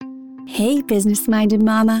Hey, business-minded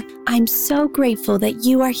mama. I'm so grateful that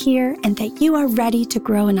you are here and that you are ready to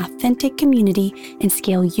grow an authentic community and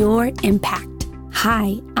scale your impact.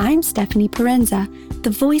 Hi, I'm Stephanie Parenza, the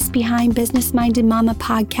voice behind Business-Minded Mama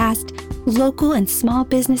podcast, local and small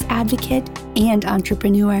business advocate, and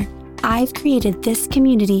entrepreneur. I've created this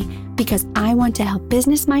community because I want to help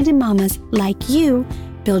business-minded mamas like you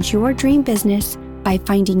build your dream business by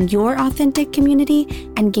finding your authentic community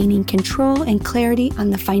and gaining control and clarity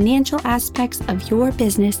on the financial aspects of your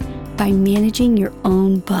business by managing your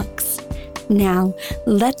own books. Now,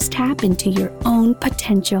 let's tap into your own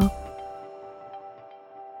potential.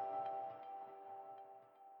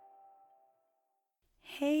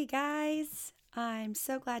 Hey guys, I'm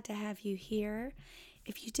so glad to have you here.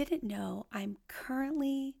 If you didn't know, I'm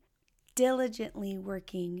currently diligently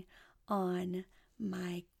working on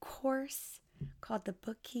my course called the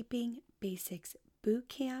Bookkeeping Basics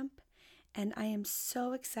Bootcamp, and I am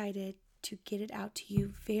so excited to get it out to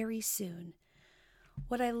you very soon.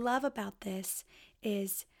 What I love about this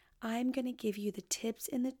is I'm going to give you the tips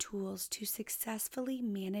and the tools to successfully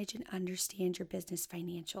manage and understand your business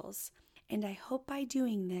financials. And I hope by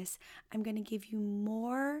doing this, I'm going to give you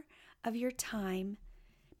more of your time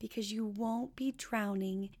because you won't be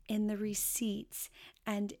drowning in the receipts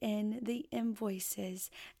and in the invoices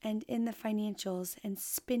and in the financials and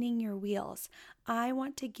spinning your wheels. I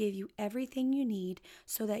want to give you everything you need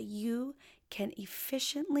so that you can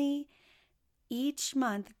efficiently each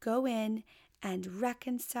month go in and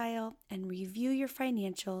reconcile and review your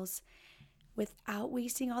financials without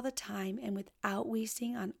wasting all the time and without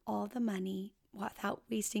wasting all the money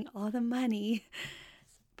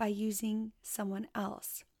by using someone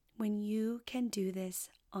else, when you can do this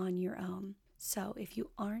on your own. So if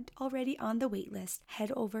you aren't already on the wait list,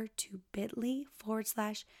 head over to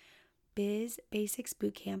bit.ly/Biz Basics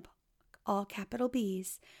Bootcamp, all capital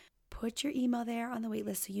B's. Put your email there on the wait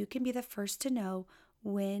list so you can be the first to know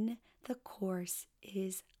when the course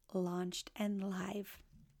is launched and live.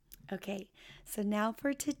 Okay, so now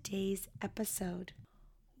for today's episode.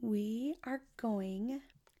 We are going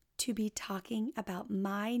to be talking about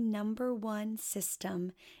my number one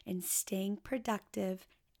system in staying productive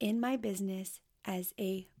in my business as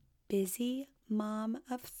a busy mom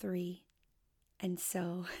of 3. And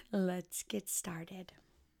so let's get started.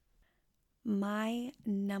 My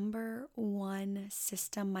number one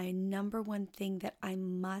system, my number one thing that I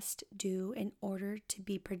must do in order to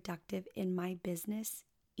be productive in my business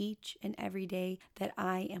each and every day that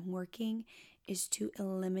I am working is to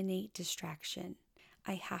eliminate distraction.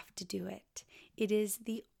 I have to do it. It is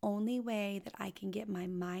the only way that I can get my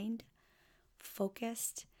mind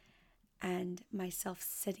focused and myself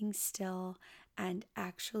sitting still and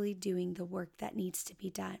actually doing the work that needs to be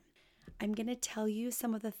done. I'm going to tell you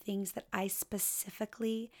some of the things that I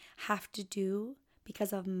specifically have to do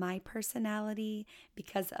because of my personality,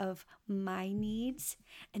 because of my needs.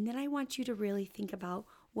 And then I want you to really think about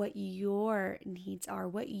what your needs are,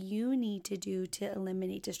 what you need to do to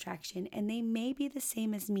eliminate distraction. And they may be the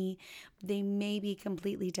same as me, they may be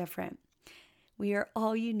completely different. We are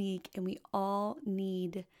all unique and we all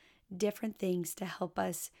need different things to help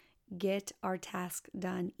us get our task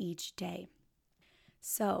done each day.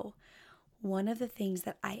 So, one of the things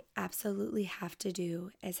that I absolutely have to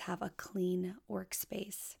do is have a clean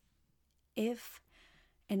workspace.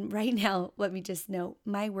 And right now, let me just note,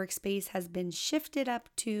 my workspace has been shifted up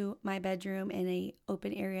to my bedroom in an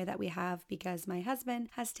open area that we have because my husband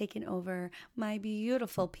has taken over my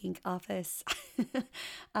beautiful pink office.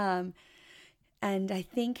 And I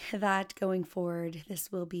think that going forward,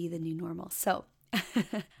 this will be the new normal. So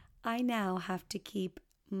I now have to keep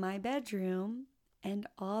my bedroom and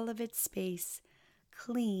all of its space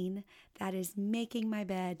clean. That is making my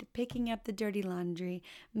bed, picking up the dirty laundry,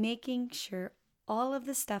 making sure all of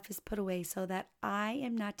the stuff is put away so that I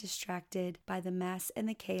am not distracted by the mess and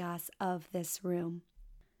the chaos of this room.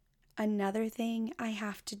 Another thing I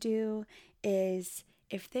have to do is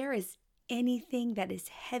if there is anything that is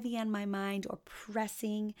heavy on my mind or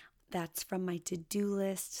pressing, that's from my to-do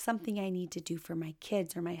list, something I need to do for my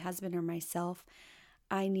kids or my husband or myself,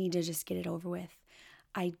 I need to just get it over with.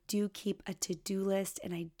 I do keep a to-do list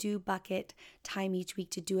and I do bucket time each week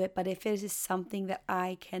to do it. But if it is something that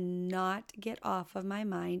I cannot get off of my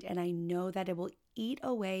mind and I know that it will eat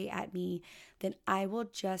away at me, then I will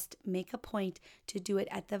just make a point to do it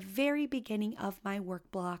at the very beginning of my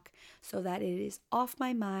work block so that it is off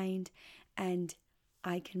my mind and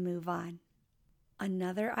I can move on.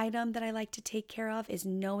 Another item that I like to take care of is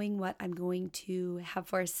knowing what I'm going to have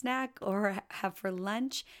for a snack or have for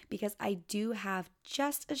lunch, because I do have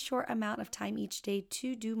just a short amount of time each day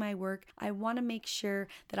to do my work. I want to make sure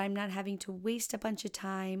that I'm not having to waste a bunch of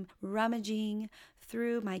time rummaging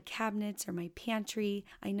through my cabinets or my pantry.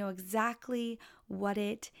 I know exactly what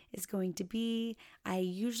it is going to be. I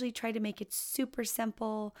usually try to make it super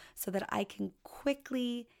simple so that I can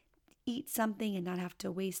quickly eat something and not have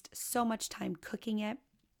to waste so much time cooking it.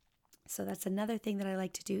 So that's another thing that I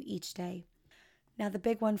like to do each day. Now, the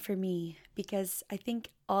big one for me, because I think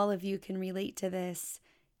all of you can relate to this,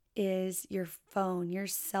 is your phone, your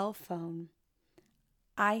cell phone.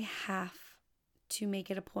 I have to make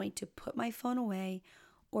it a point to put my phone away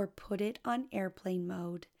or put it on airplane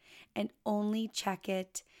mode and only check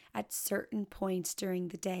it at certain points during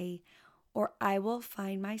the day, or I will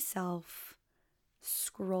find myself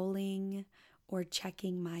scrolling or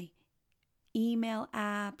checking my email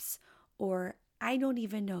apps, or I don't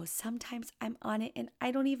even know. Sometimes I'm on it and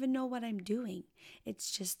I don't even know what I'm doing.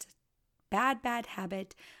 It's just a bad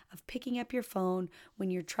habit of picking up your phone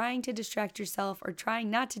when you're trying to distract yourself or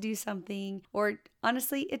trying not to do something, or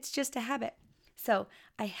honestly, it's just a habit. So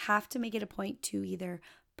I have to make it a point to either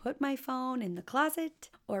put my phone in the closet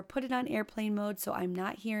or put it on airplane mode so I'm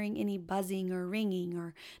not hearing any buzzing or ringing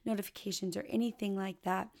or notifications or anything like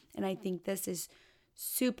that. And I think this is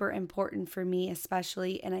super important for me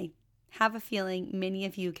especially, and I have a feeling many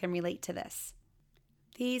of you can relate to this.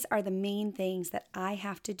 These are the main things that I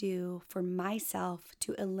have to do for myself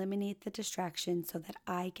to eliminate the distractions so that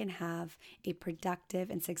I can have a productive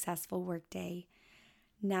and successful workday.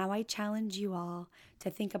 Now I challenge you all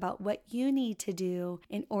to think about what you need to do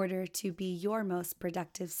in order to be your most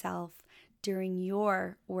productive self during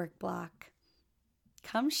your work block.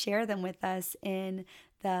 Come share them with us in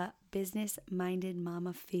the Business Minded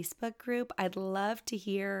Mama Facebook group. I'd love to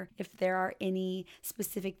hear if there are any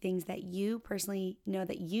specific things that you personally know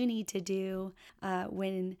that you need to do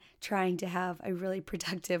when trying to have a really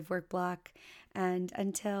productive work block. And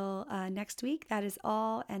until next week, that is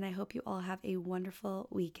all. And I hope you all have a wonderful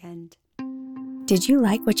weekend. Did you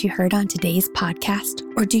like what you heard on today's podcast?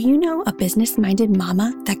 Or do you know a business-minded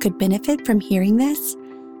mama that could benefit from hearing this?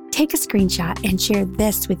 Take a screenshot and share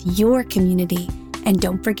this with your community. And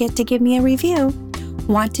don't forget to give me a review.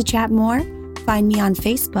 Want to chat more? Find me on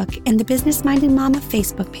Facebook in the Business Minded Mama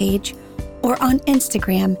Facebook page, or on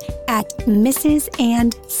Instagram at Mrs.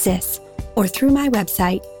 and Sis, or through my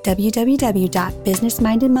website,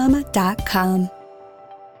 www.businessmindedmama.com.